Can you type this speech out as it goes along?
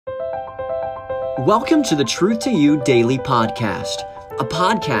Welcome to the Truth to You Daily Podcast, a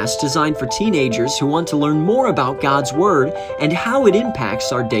podcast designed for teenagers who want to learn more about God's Word and how it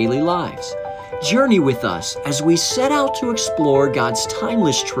impacts our daily lives. Journey with us as we set out to explore God's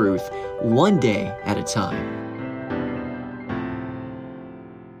timeless truth one day at a time.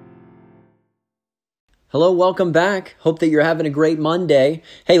 Hello, welcome back. Hope that you're having a great Monday.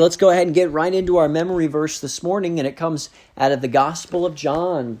 Hey, let's go ahead and get right into our memory verse this morning, and it comes out of the Gospel of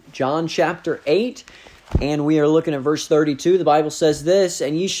John, John chapter 8, and we are looking at verse 32. The Bible says this,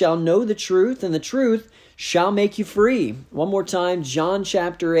 "And ye shall know the truth, and the truth shall make you free." One more time, John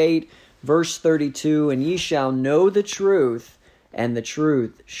chapter 8, verse 32, "And ye shall know the truth, and the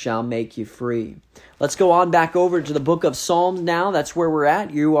truth shall make you free." Let's go on back over to the book of Psalms now. That's where we're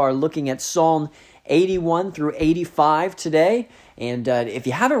at. You are looking at Psalm 81 through 85 today. And if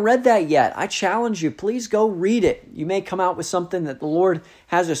you haven't read that yet, I challenge you, please go read it. You may come out with something that the Lord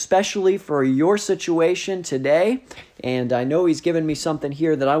has especially for your situation today. And I know He's given me something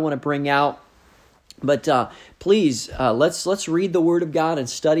here that I want to bring out. But please, let's read the Word of God and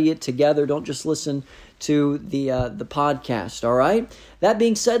study it together. Don't just listen to the podcast, all right? That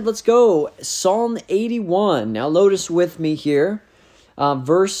being said, let's go. Psalm 81. Now notice with me here,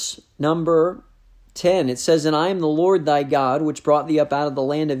 verse number 10, it says, "And I am the Lord thy God, which brought thee up out of the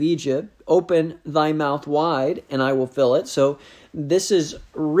land of Egypt. Open thy mouth wide, and I will fill it." So this is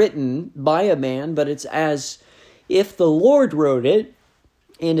written by a man, but it's as if the Lord wrote it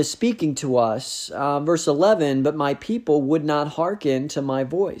and is speaking to us. Verse 11, "But my people would not hearken to my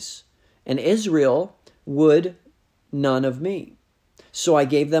voice, and Israel would none of me. So I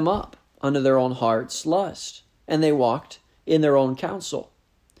gave them up unto their own heart's lust, and they walked in their own counsel.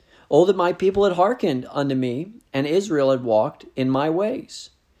 Oh, that my people had hearkened unto me, and Israel had walked in my ways.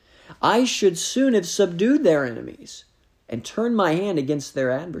 I should soon have subdued their enemies, and turned my hand against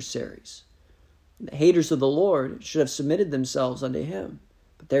their adversaries. The haters of the Lord should have submitted themselves unto him,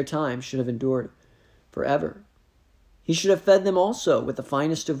 but their time should have endured forever. He should have fed them also with the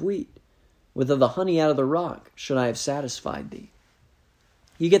finest of wheat. With of the honey out of the rock should I have satisfied thee."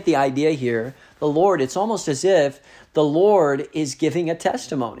 You get the idea here. The Lord, it's almost as if the Lord is giving a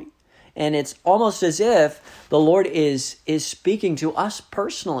testimony. And it's almost as if the Lord is speaking to us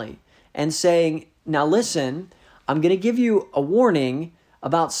personally and saying, now listen, I'm going to give you a warning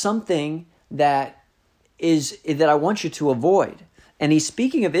about something that I want you to avoid. And he's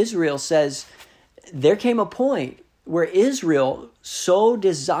speaking of Israel, says, there came a point where Israel so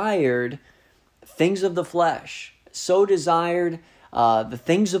desired things of the flesh, so desired the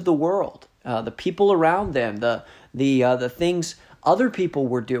things of the world, the people around them, the things other people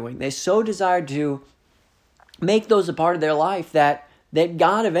were doing. They so desired to make those a part of their life that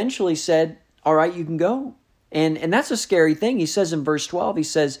God eventually said, all right, you can go. And that's a scary thing. He says in verse 12, he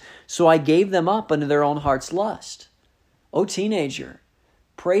says, "So I gave them up unto their own heart's lust." Oh, teenager,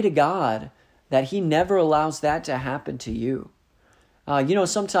 pray to God that He never allows that to happen to you.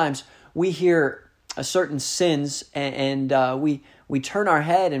 Sometimes we hear certain sins and we turn our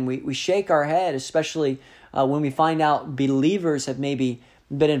head and we shake our head, especially when we find out believers have maybe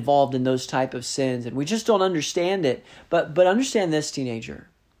been involved in those type of sins, and we just don't understand it. But understand this, teenager,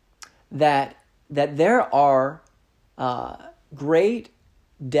 that there are great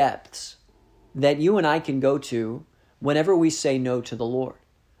depths that you and I can go to whenever we say no to the Lord.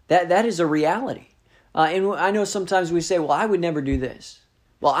 That is a reality. And I know sometimes we say, well, I would never do this.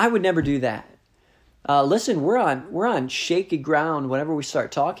 Well, I would never do that. Listen, we're on shaky ground whenever we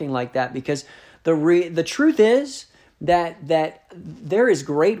start talking like that, because the truth is that there is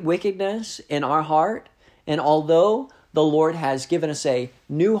great wickedness in our heart, and although the Lord has given us a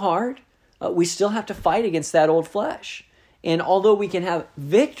new heart, we still have to fight against that old flesh. And although we can have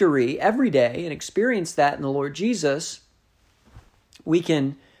victory every day and experience that in the Lord Jesus, we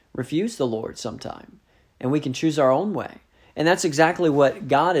can refuse the Lord sometime, and we can choose our own way. And that's exactly what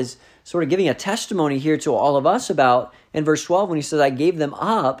God is sort of giving a testimony here to all of us about in verse 12 when He says, "I gave them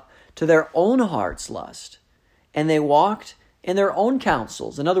up to their own heart's lust, and they walked in their own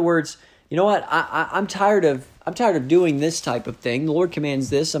counsels." In other words, you know what? I'm tired of doing this type of thing. The Lord commands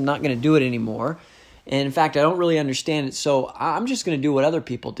this. I'm not going to do it anymore. And in fact, I don't really understand it, so I'm just going to do what other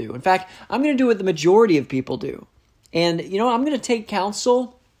people do. In fact, I'm going to do what the majority of people do. And I'm going to take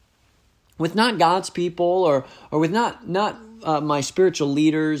counsel with not God's people or with not my spiritual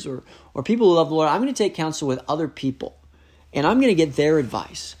leaders or people who love the Lord. I'm going to take counsel with other people, and I'm going to get their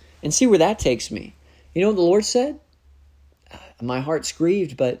advice and see where that takes me. You know what the Lord said? My heart's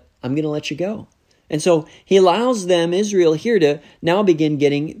grieved, but I'm going to let you go. And so He allows them, Israel, here to now begin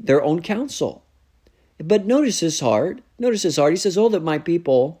getting their own counsel. But notice his heart. He says, "Oh, that my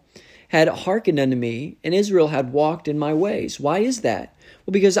people had hearkened unto me, and Israel had walked in my ways. Why is that?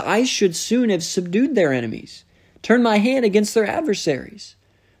 Well, because I should soon have subdued their enemies, turned my hand against their adversaries.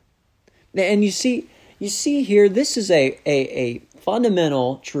 And you see here, this is a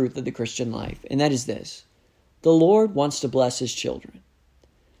fundamental truth of the Christian life, and that is this. The Lord wants to bless his children,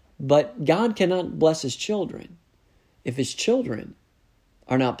 but God cannot bless his children if his children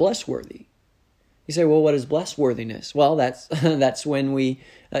are not blessworthy. You say, well, what is blessworthiness? Well, that's when we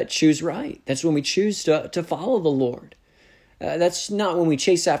choose right. That's when we choose to follow the Lord. That's not when we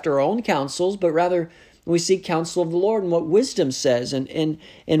chase after our own counsels, but rather we seek counsel of the Lord and what wisdom says and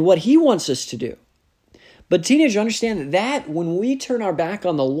what he wants us to do. But teenagers, understand that when we turn our back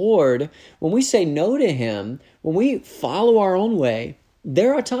on the Lord, when we say no to him, when we follow our own way,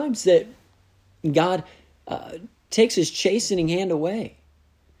 there are times that God takes his chastening hand away.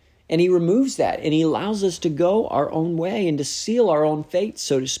 And he removes that, and he allows us to go our own way and to seal our own fate,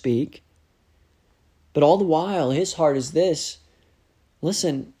 so to speak. But all the while, his heart is this.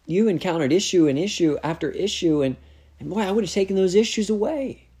 Listen, you encountered issue and issue after issue, and boy, I would have taken those issues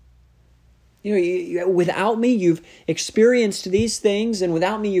away. Without me, you've experienced these things, and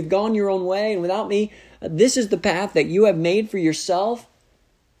without me, you've gone your own way, and without me, this is the path that you have made for yourself.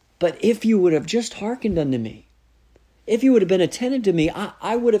 But if you would have just hearkened unto me, if you would have been attentive to me,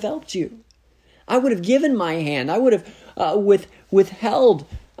 I would have helped you. I would have given my hand. I would have withheld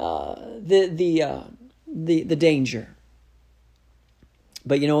the danger.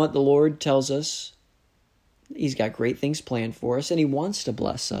 But you know what? The Lord tells us he's got great things planned for us, and he wants to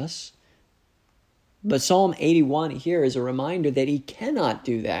bless us. But Psalm 81 here is a reminder that he cannot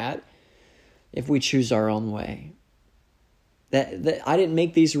do that if we choose our own way. That I didn't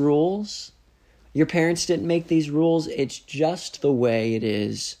make these rules. Your parents didn't make these rules. It's just the way it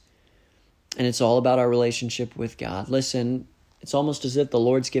is. And it's all about our relationship with God. Listen, it's almost as if the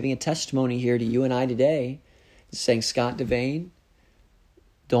Lord's giving a testimony here to you and I today. He's saying, Scott Devane,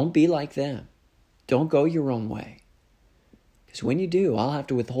 don't be like them. Don't go your own way. Because when you do, I'll have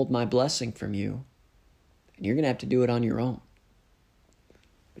to withhold my blessing from you. And you're going to have to do it on your own.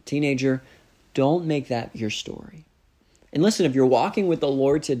 But teenager, don't make that your story. And listen, if you're walking with the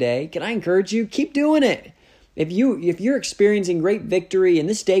Lord today, can I encourage you? Keep doing it. If you're experiencing great victory and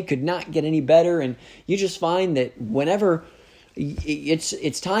this day could not get any better, and you just find that whenever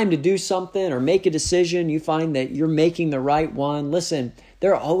it's time to do something or make a decision, you find that you're making the right one. Listen,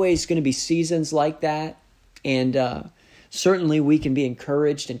 there are always going to be seasons like that, and certainly we can be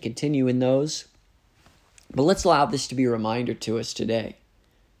encouraged and continue in those. But let's allow this to be a reminder to us today.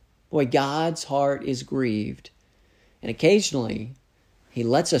 Boy, God's heart is grieved. And occasionally, he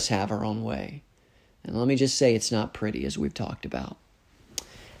lets us have our own way. And let me just say, it's not pretty, as we've talked about.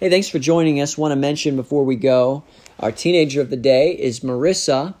 Hey, thanks for joining us. Want to mention before we go, our teenager of the day is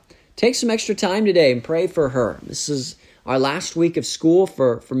Marissa. Take some extra time today and pray for her. This is our last week of school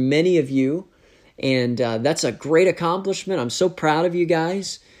for many of you. And that's a great accomplishment. I'm so proud of you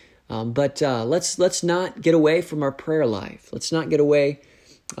guys. But let's not get away from our prayer life. Let's not get away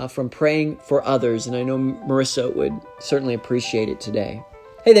from praying for others. And I know Marissa would certainly appreciate it today.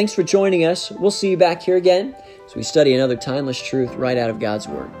 Hey, thanks for joining us. We'll see you back here again as we study another timeless truth right out of God's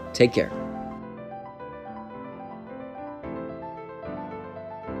Word. Take care.